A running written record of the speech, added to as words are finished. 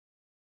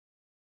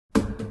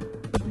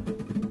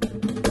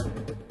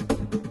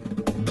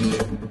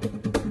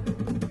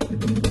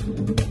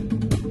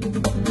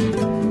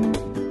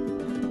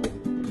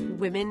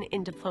Women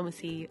in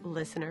Diplomacy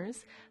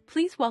listeners,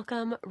 please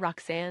welcome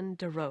Roxane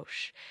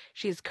Desrochers.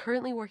 She is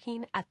currently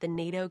working at the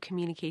NATO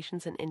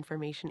Communications and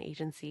Information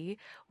Agency.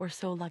 We're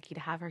so lucky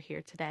to have her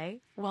here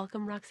today.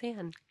 Welcome,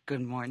 Roxane. Good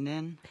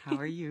morning. How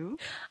are you?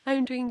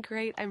 I'm doing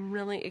great. I'm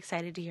really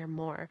excited to hear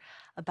more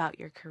about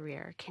your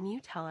career. Can you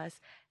tell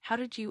us, how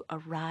did you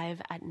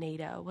arrive at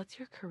NATO? What's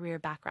your career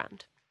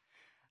background?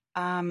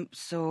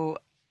 So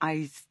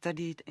I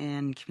studied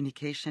in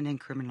communication and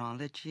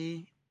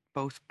criminology.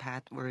 Both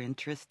paths were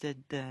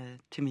interesting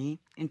to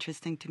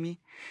me.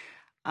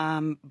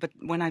 But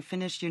when I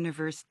finished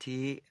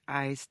university,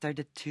 I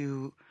started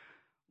to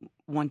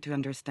want to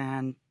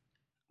understand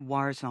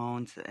war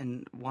zones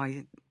and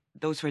why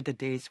those were the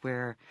days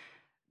where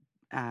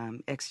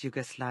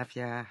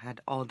ex-Yugoslavia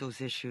had all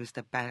those issues,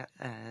 the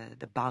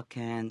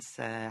Balkans,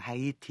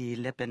 Haiti,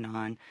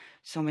 Lebanon,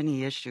 so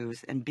many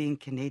issues. And being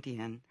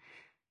Canadian,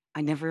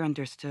 I never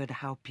understood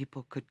how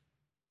people could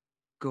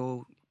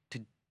go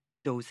to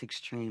those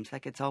extremes.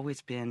 Like, it's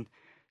always been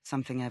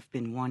something I've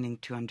been wanting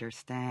to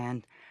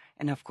understand.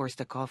 And of course,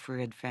 the call for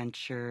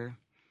adventure.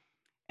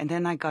 And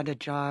then I got a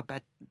job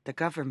at the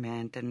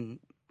government, and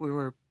we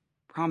were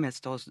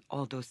promised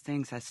all those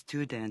things as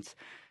students,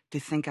 to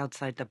think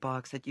outside the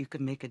box, that you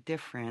could make a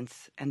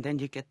difference. And then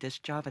you get this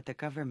job at the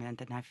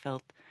government, and I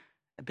felt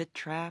a bit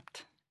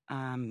trapped,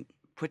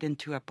 put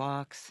into a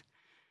box,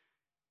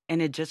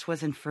 and it just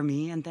wasn't for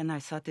me. And then I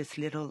saw this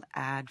little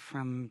ad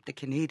from the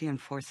Canadian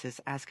Forces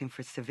asking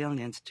for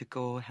civilians to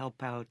go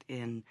help out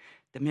in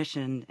the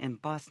mission in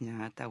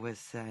Bosnia that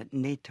was a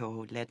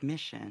NATO-led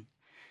mission.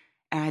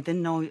 And I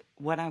didn't know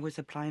what I was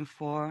applying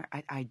for.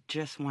 I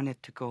just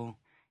wanted to go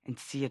and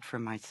see it for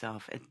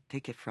myself and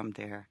take it from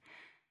there,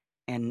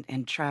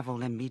 and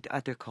travel and meet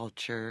other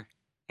culture.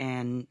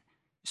 And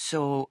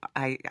so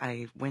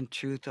I went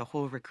through the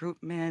whole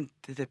recruitment,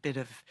 did a bit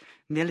of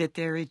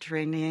military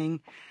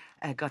training.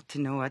 I got to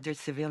know other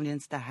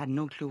civilians that had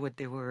no clue what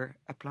they were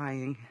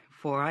applying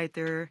for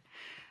either.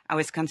 I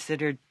was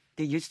considered,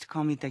 they used to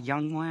call me the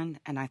young one,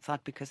 and I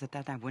thought because of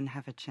that I wouldn't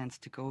have a chance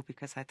to go,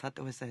 because I thought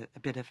there was a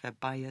bit of a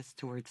bias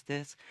towards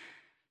this.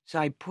 So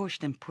I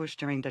pushed and pushed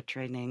during the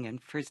training,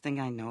 and first thing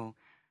I know,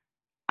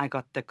 I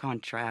got the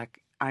contract.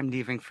 I'm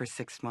leaving for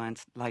 6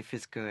 months. Life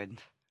is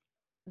good.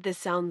 This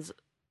sounds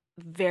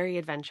very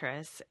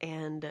adventurous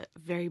and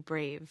very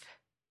brave.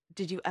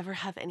 Did you ever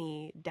have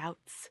any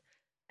doubts?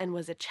 And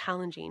was it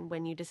challenging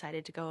when you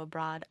decided to go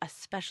abroad,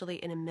 especially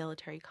in a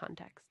military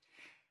context?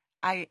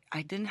 I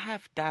didn't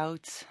have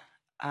doubts.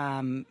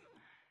 I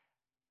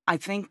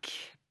think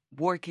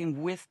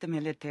working with the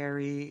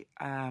military,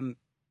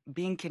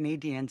 being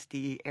Canadians,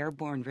 the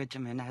airborne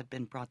regiment had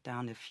been brought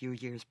down a few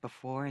years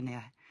before, and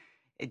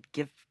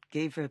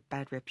gave a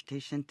bad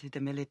reputation to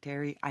the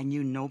military. I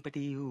knew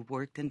nobody who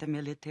worked in the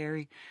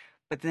military.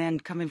 But then,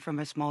 coming from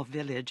a small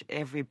village,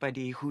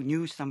 everybody who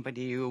knew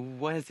somebody who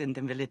was in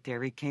the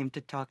military came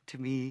to talk to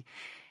me.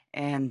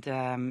 And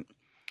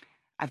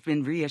I've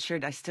been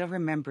reassured. I still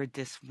remember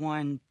this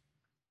one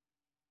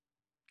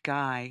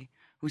guy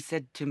who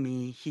said to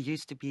me, he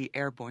used to be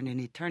airborne, and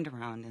he turned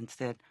around and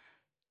said,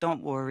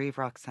 "Don't worry,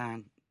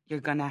 Roxane, you're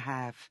going to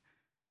have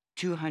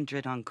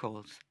 200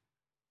 uncles,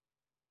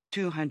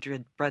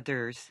 200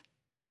 brothers,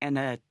 and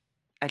at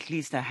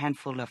least a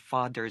handful of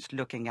fathers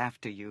looking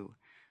after you."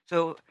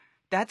 So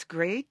that's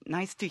great.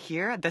 Nice to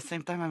hear. At the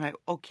same time, I'm like,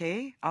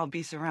 okay, I'll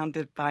be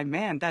surrounded by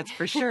men. That's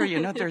for sure.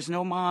 There's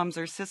no moms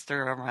or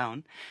sister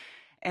around.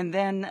 And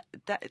then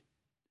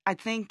I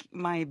think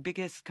my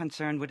biggest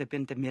concern would have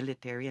been the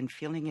military and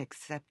feeling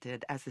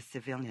accepted as a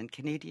civilian.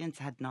 Canadians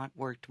had not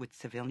worked with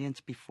civilians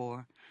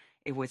before.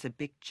 It was a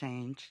big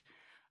change.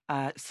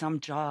 Some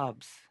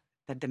jobs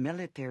that the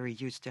military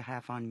used to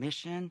have on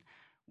mission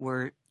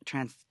were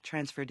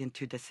transferred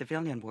into the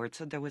civilian world.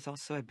 So there was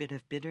also a bit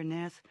of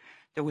bitterness.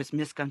 There was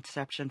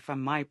misconception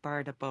from my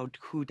part about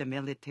who the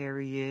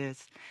military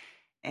is.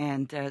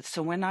 And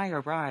so when I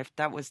arrived,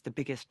 that was the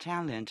biggest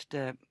challenge.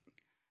 It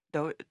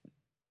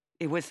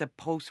was a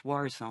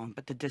post-war zone,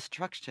 but the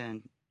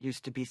destruction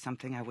used to be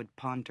something I would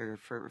ponder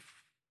for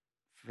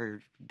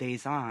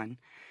days on.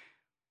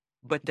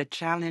 But the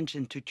challenge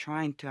into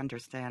trying to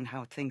understand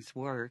how things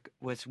work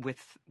was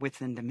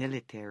within the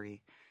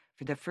military.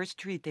 For the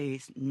first 3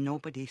 days,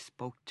 nobody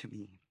spoke to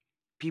me.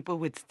 People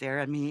would stare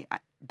at me.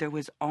 There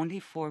was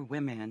only 4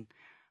 women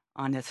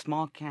on a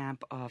small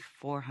camp of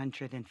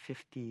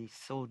 450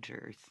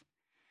 soldiers.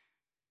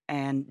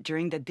 And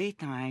during the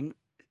daytime,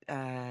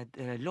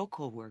 the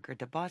local worker,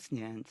 the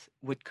Bosnians,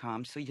 would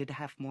come, so you'd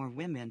have more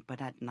women. But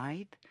at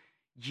night,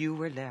 you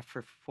were left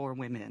for 4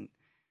 women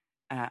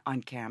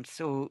on camp.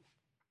 So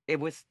it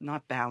was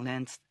not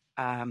balanced.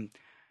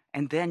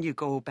 And then you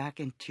go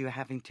back into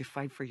having to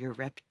fight for your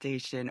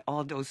reputation,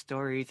 all those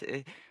stories,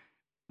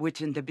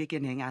 which in the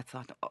beginning I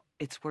thought, oh,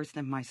 it's worse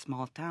than my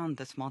small town,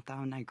 the small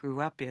town I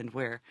grew up in,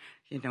 where,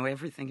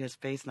 everything is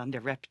based on the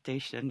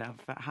reputation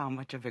of how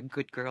much of a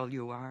good girl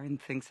you are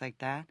and things like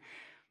that.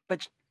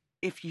 But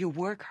if you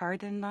work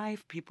hard in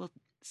life, people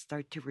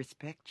start to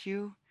respect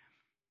you.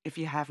 if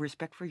you have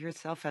respect for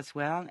yourself as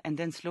well. And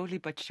then slowly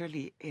but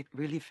surely, it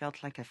really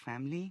felt like a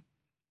family.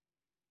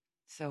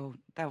 So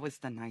that was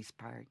the nice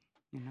part,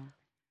 you know?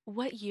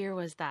 What year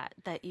was that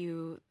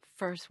you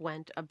first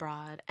went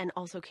abroad? And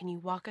also, can you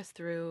walk us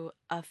through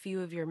a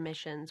few of your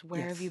missions?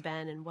 Where have you Yes.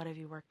 been and what have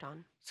you worked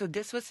on? So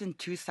this was in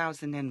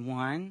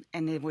 2001,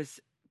 and it was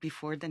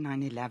before the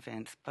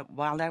 9/11. But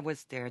while I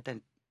was there,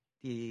 the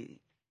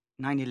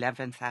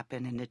 9/11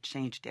 happened, and it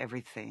changed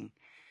everything.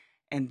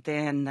 And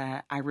then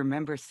I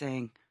remember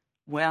saying,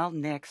 well,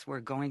 next we're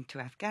going to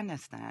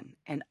Afghanistan.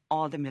 And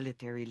all the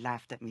military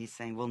laughed at me,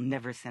 saying, we'll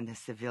never send a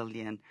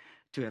civilian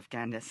to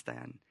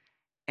Afghanistan.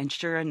 And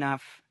sure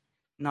enough,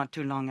 not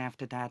too long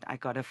after that, I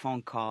got a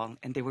phone call,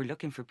 and they were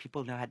looking for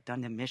people who had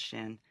done a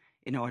mission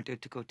in order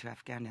to go to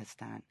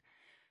Afghanistan.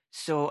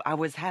 So I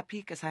was happy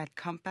because I had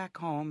come back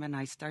home and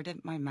I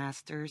started my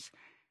master's.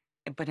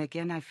 But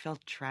again, I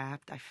felt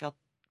trapped. I felt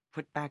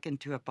put back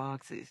into a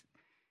box.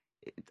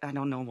 I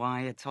don't know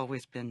why. It's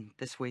always been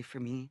this way for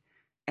me.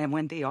 And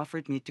when they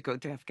offered me to go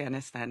to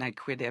Afghanistan, I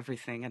quit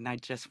everything and I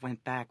just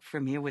went back. For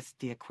me, it was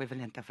the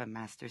equivalent of a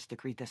master's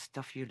degree. The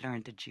stuff you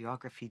learn, the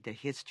geography, the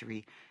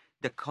history,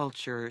 the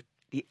culture,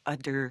 the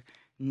other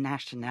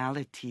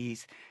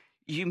nationalities.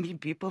 You meet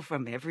people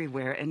from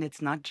everywhere, and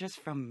it's not just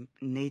from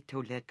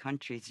NATO led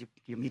countries.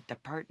 You meet the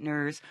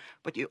partners,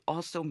 but you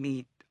also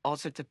meet all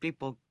sorts of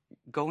people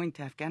going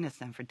to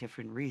Afghanistan for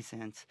different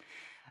reasons.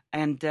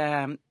 And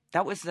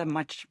that was a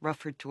much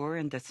rougher tour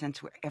in the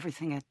sense where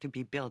everything had to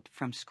be built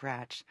from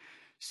scratch.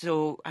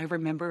 So I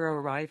remember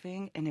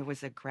arriving, and it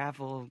was a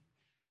gravel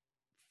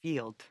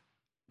field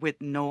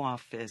with no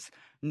office,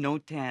 no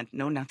tent,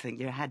 no nothing.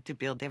 You had to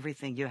build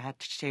everything. You had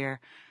to share.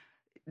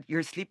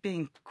 Your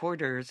sleeping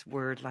quarters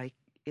were like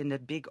in a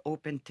big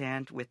open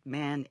tent with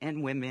men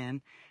and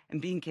women.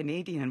 And being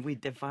Canadian, we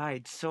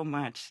divide so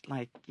much,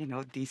 like,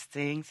 these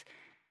things.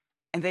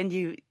 And then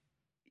you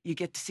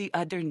get to see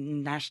other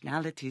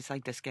nationalities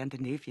like the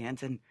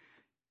Scandinavians, and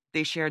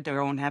they shared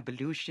their own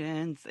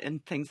ablutions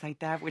and things like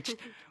that, which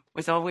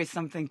was always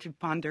something to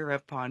ponder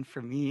upon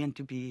for me and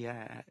to be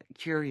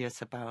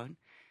curious about.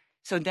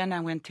 So then I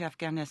went to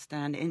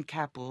Afghanistan in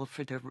Kabul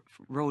for the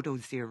Roto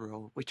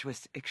Zero, which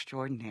was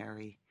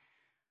extraordinary.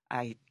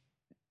 I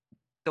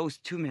Those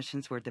two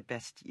missions were the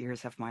best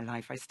years of my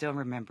life. I still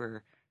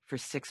remember for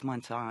 6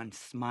 months on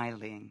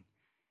smiling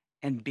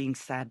and being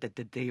sad that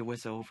the day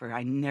was over.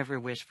 I never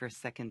wished for a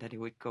second that it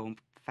would go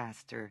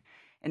faster.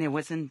 And it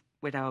wasn't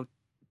without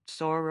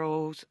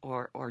sorrows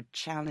or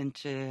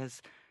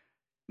challenges,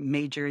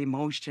 major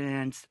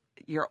emotions.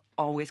 You're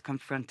always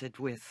confronted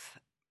with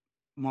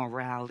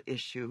morale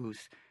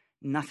issues.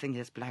 Nothing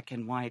is black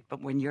and white.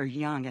 But when you're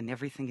young and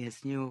everything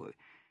is new,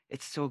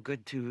 it's so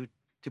good to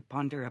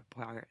ponder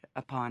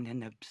upon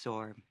and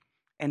absorb.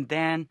 And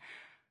then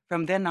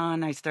from then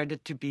on, I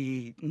started to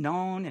be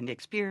known and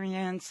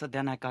experienced. So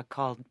then I got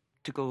called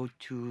to go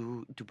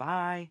to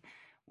Dubai,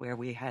 where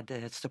we had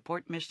a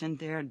support mission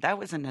there. That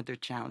was another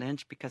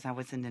challenge because I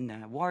wasn't in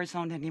a war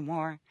zone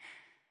anymore.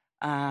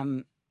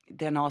 Um,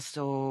 then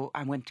also,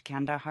 I went to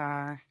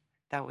Kandahar.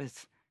 That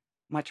was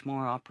much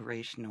more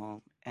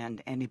operational.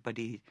 And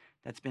anybody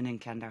that's been in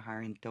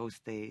Kandahar in those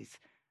days,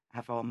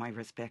 have all my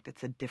respect.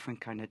 It's a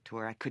different kind of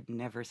tour. I could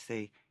never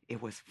say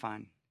it was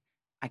fun.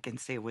 I can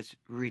say it was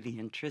really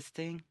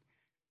interesting,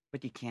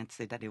 but you can't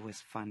say that it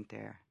was fun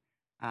there.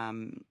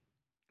 Um,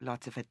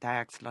 Lots of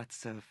attacks,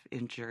 lots of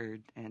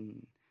injured,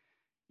 and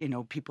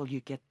people you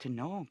get to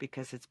know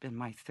because it's been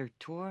my third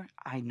tour.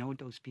 I know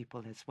those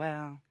people as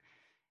well.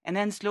 And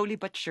then slowly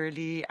but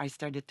surely, I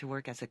started to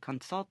work as a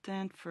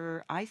consultant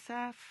for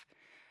ISAF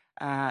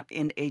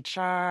in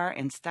HR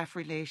and staff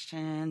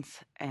relations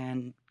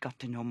and got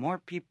to know more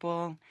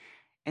people.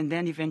 And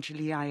then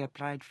eventually I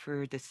applied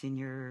for the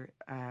senior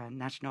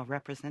national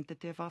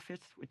representative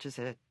office, which is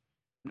an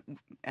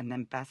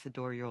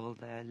ambassadorial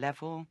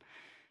level.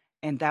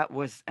 And that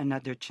was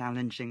another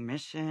challenging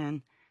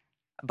mission.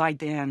 By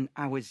then,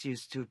 I was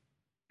used to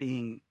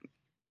being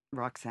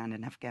Roxane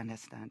in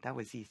Afghanistan. That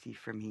was easy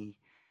for me.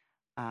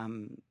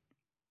 Um,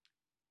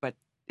 but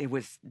it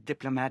was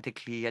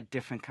diplomatically a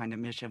different kind of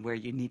mission where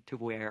you need to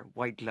wear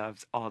white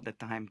gloves all the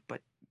time,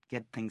 but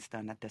get things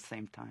done at the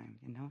same time.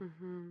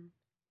 Hmm.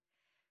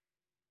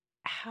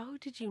 How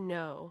did you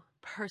know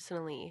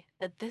personally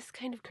that this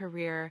kind of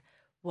career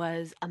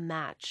was a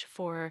match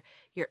for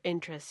your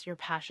interests, your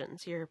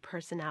passions, your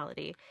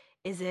personality?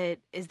 Is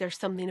there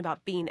something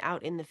about being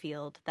out in the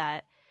field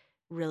that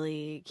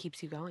really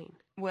keeps you going?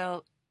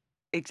 Well,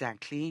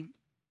 exactly.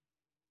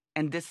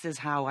 And this is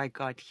how I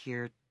got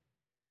here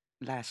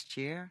last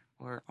year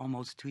or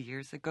almost 2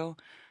 years ago.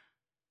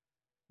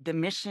 The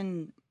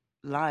mission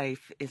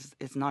life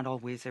is not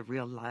always a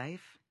real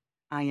life.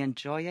 I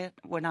enjoy it.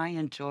 What I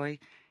enjoy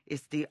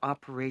is the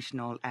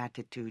operational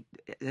attitude,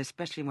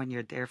 especially when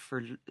you're there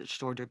for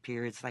shorter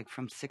periods, like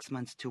from 6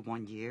 months to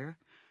 1 year,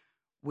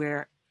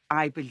 where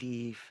I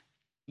believe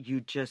you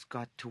just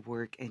got to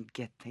work and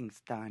get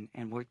things done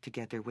and work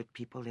together with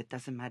people. It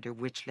doesn't matter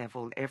which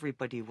level,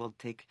 everybody will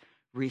take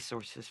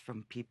resources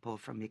from people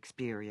from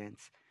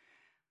experience.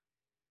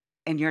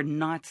 and you're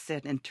not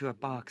set into a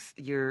box.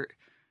 You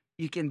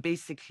can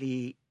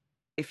basically,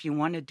 if you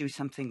want to do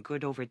something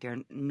good over there,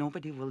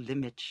 nobody will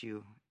limit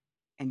you,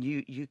 and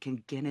you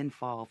can get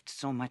involved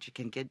so much. You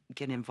can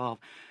get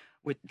involved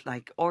with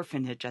like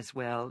orphanage as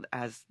well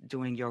as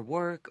doing your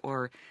work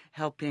or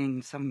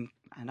helping some.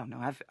 I don't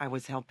know. I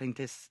was helping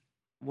this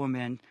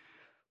woman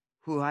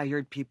who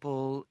hired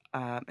people,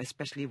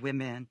 especially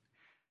women,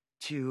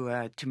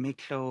 to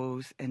make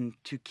clothes and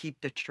to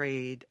keep the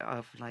trade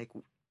of like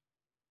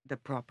the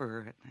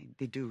proper. Like,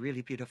 they do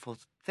really beautiful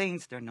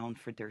things. They're known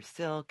for their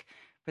silk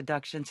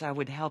productions. I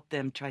would help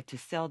them try to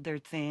sell their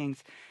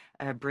things,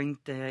 bring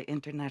the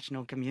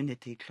international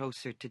community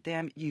closer to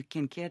them. You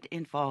can get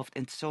involved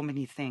in so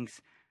many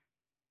things.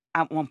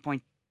 At one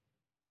point,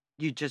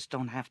 you just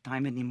don't have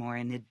time anymore,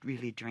 and it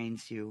really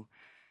drains you.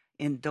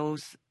 In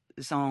those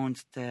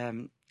zones,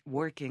 the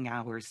working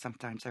hours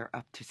sometimes are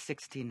up to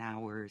 16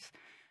 hours.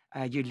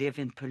 You live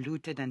in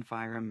polluted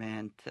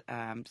environment,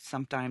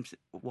 sometimes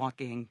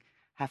walking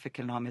half a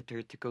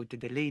kilometer to go to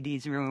the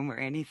ladies' room or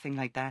anything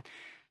like that.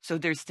 So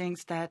there's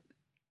things that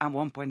at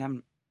one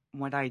point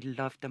what I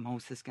love the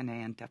most is going to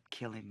end up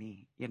killing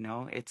me. You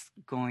know, it's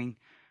going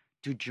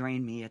to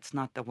drain me. It's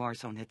not the war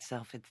zone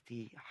itself, it's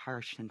the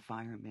harsh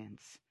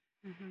environments.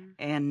 Mm-hmm.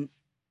 And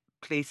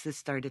places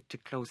started to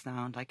close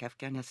down, like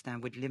Afghanistan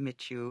would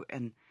limit you.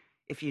 And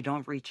if you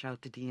don't reach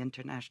out to the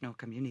international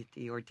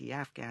community or the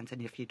Afghans,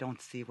 and if you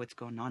don't see what's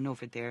going on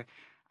over there,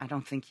 I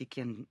don't think you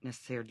can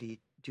necessarily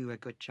do a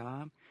good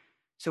job.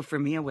 So for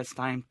me, it was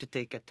time to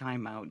take a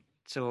time out.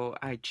 So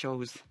I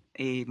chose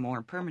a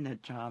more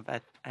permanent job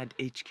at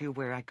HQ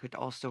where I could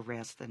also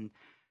rest and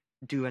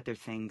do other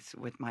things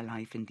with my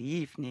life in the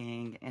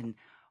evening. And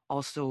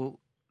also,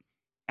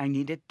 I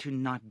needed to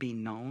not be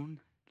known.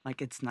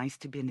 Like, it's nice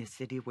to be in a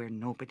city where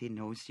nobody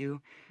knows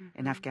you.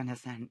 In Mm-hmm.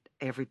 Afghanistan,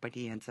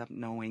 everybody ends up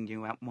knowing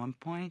you at one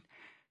point.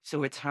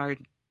 So it's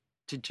hard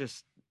to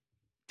just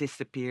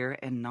disappear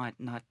and not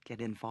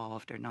get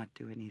involved or not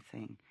do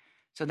anything.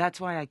 So that's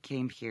why I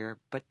came here.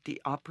 But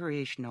the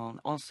operational,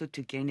 also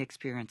to gain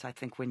experience, I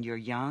think when you're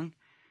young,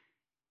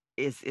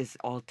 is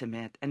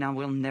ultimate. And I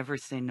will never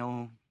say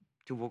no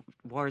to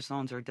war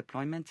zones or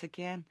deployments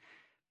again.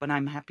 But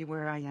I'm happy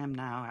where I am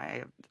now.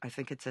 I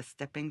think it's a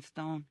stepping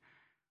stone.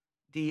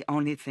 The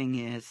only thing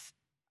is,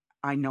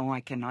 I know I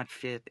cannot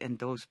fit in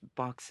those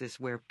boxes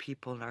where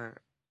people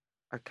are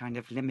kind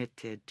of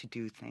limited to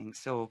do things.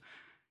 So,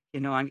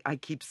 I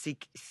keep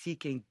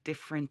seeking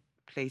different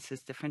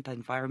places, different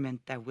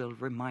environment that will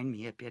remind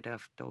me a bit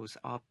of those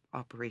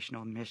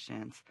operational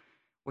missions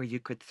where you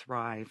could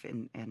thrive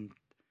and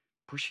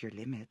push your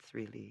limits,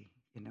 really,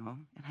 and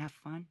have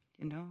fun,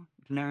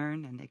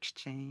 learn and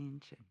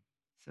exchange. And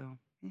so,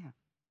 yeah.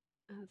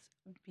 That's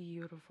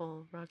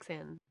beautiful,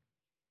 Roxanne.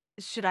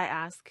 Should I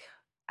ask,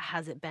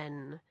 has it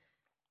been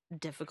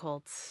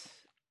difficult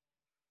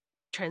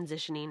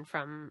transitioning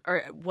from,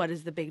 or what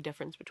is the big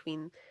difference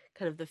between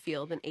kind of the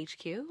field and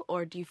HQ?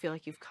 Or do you feel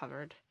like you've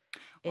covered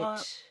Well,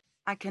 it?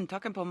 I can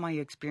talk about my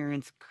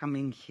experience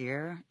coming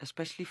here,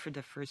 especially for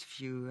the first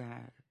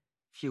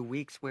few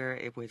weeks where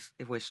it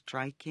was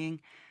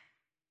striking.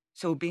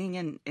 So being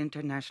in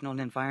international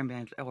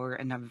environment or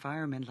an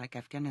environment like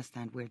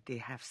Afghanistan where they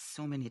have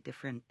so many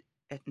different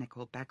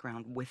ethnical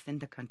background within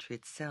the country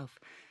itself,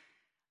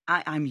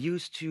 I'm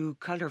used to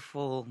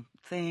colorful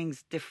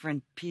things,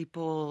 different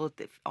people,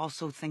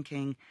 also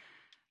thinking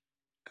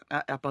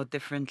about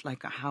different,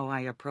 like how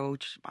I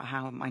approach,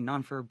 how my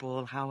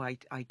nonverbal, how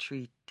I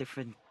treat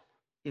different,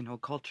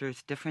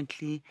 cultures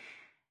differently.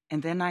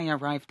 And then I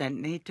arrived at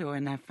NATO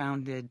and I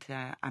found it,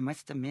 I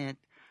must admit,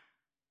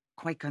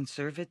 quite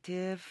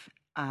conservative.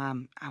 I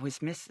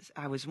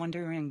was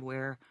wondering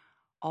where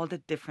all the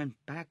different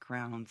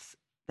backgrounds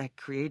that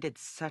created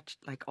such,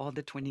 like all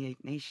the 28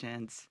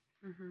 nations,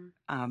 Mm-hmm.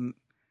 um,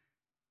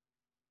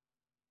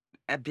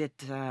 a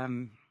bit,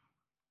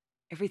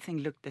 everything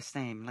looked the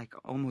same, like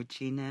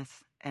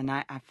homogeneous. And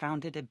I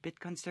found it a bit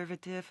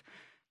conservative.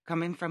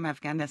 Coming from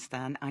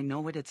Afghanistan, I know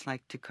what it's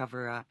like to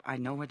cover up. I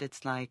know what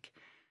it's like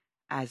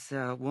as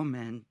a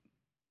woman,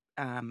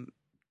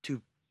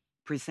 to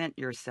present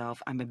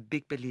yourself. I'm a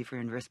big believer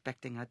in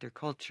respecting other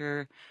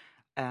culture.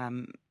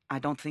 I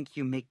don't think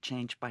you make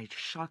change by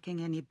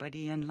shocking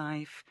anybody in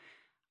life.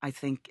 I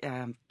think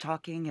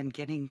talking and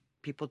getting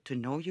people to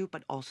know you,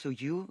 but also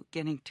you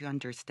getting to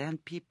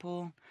understand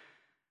people.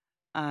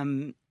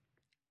 Um,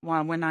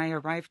 well, when I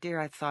arrived there,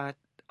 I thought,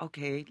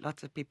 okay,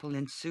 lots of people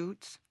in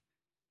suits,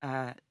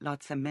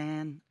 lots of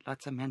men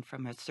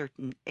from a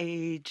certain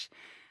age.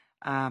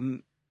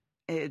 Um,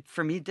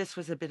 for me, this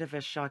was a bit of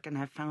a shock, and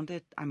I found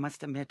it, I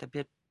must admit, a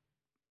bit,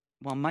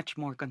 well, much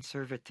more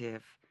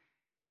conservative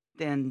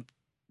than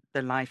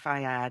the life I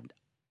had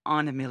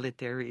on a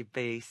military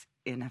base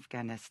in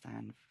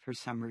Afghanistan for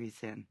some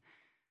reason.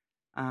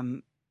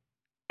 Um,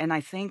 and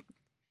I think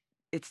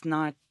it's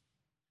not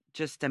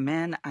just the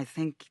men. I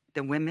think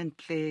the women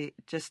play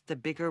just a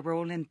bigger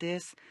role in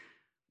this,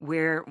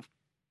 where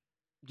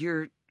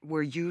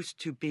we're used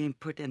to being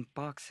put in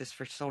boxes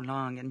for so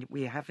long, and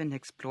we haven't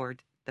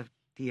explored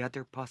the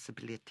other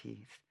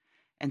possibilities.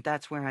 And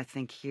that's where I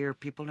think here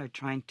people are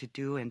trying to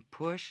do and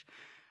push.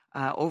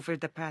 Over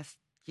the past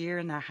year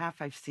and a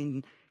half, I've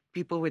seen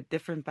people with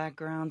different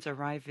backgrounds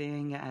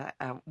arriving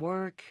at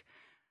work,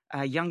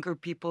 younger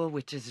people,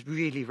 which is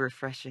really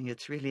refreshing.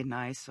 It's really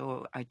nice.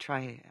 So I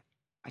try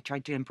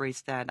to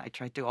embrace that. I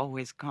try to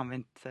always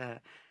comment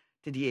to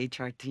the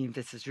HR team,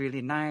 this is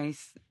really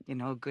nice. You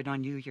know, good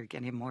on you. You're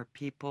getting more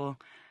people.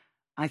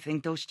 I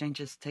think those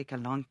changes take a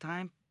long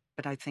time,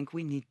 but I think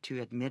we need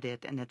to admit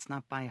it. And it's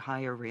not by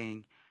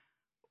hiring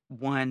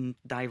one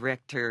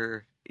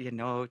director, you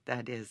know,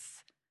 that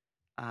is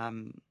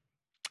um,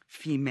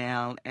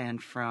 female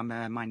and from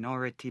a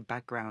minority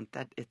background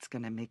that it's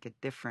going to make a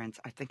difference.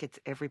 I think it's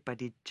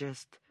everybody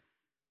just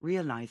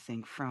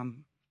realizing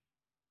from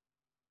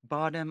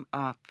bottom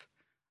up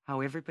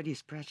how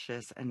everybody's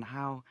precious and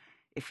how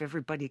if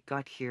everybody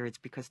got here, it's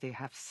because they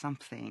have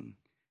something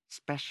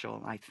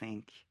special, I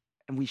think.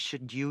 And we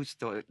should use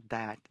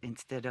that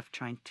instead of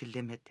trying to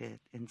limit it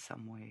in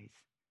some ways,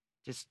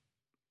 just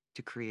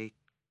to create,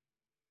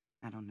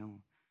 I don't know,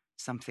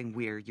 something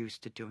we're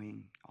used to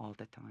doing all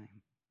the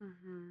time.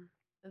 Hmm.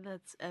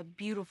 That's a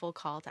beautiful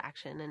call to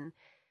action. And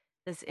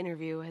this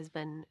interview has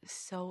been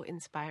so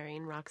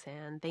inspiring,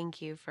 Roxane.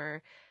 Thank you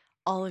for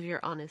all of your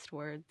honest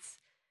words.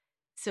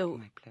 So,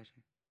 My pleasure.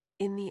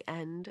 in the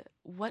end,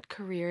 what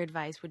career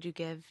advice would you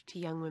give to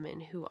young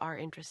women who are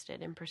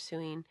interested in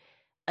pursuing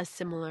a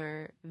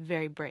similar,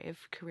 very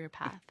brave career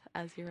path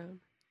as your own?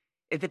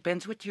 It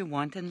depends what you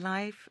want in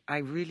life. I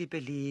really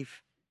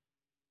believe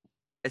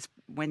as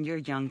when you're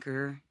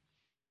younger,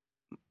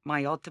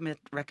 my ultimate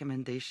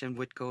recommendation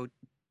would go,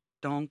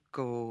 don't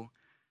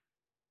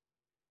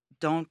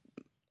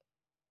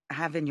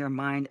have in your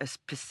mind a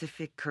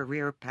specific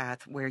career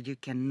path where you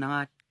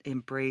cannot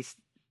embrace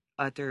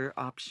other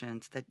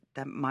options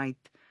that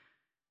might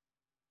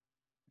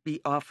be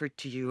offered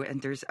to you.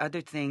 And there's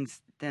other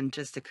things than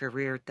just a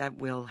career that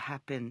will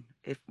happen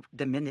if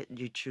the minute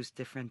you choose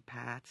different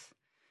paths.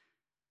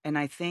 And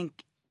I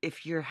think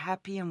if you're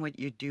happy in what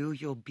you do,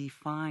 you'll be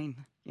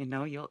fine. You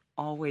know, you'll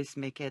always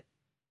make it.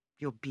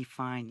 You'll be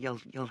fine.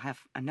 You'll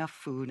have enough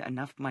food,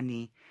 enough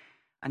money,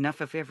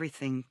 enough of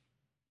everything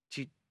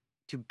to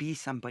to be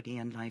somebody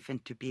in life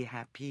and to be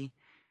happy.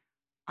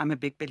 I'm a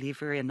big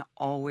believer in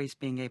always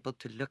being able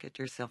to look at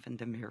yourself in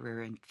the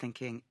mirror and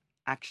thinking,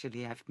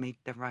 actually, I've made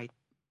the right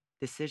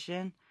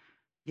decision.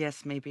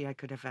 Yes, maybe I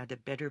could have had a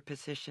better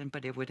position,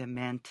 but it would have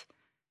meant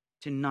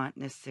to not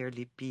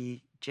necessarily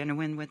be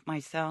genuine with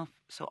myself.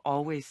 So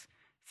always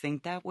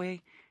think that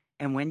way.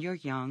 And when you're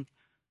young,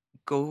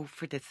 go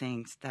for the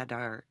things that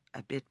are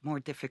a bit more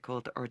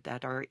difficult or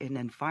that are in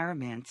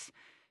environments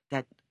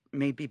that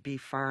maybe be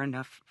far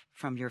enough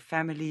from your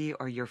family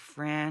or your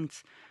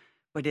friends,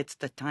 but it's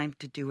the time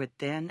to do it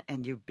then.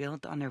 And you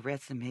build on a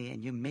resume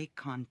and you make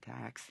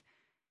contacts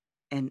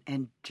and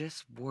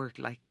just work,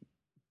 like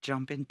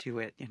jump into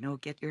it, you know,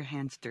 get your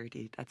hands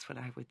dirty. That's what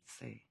I would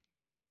say.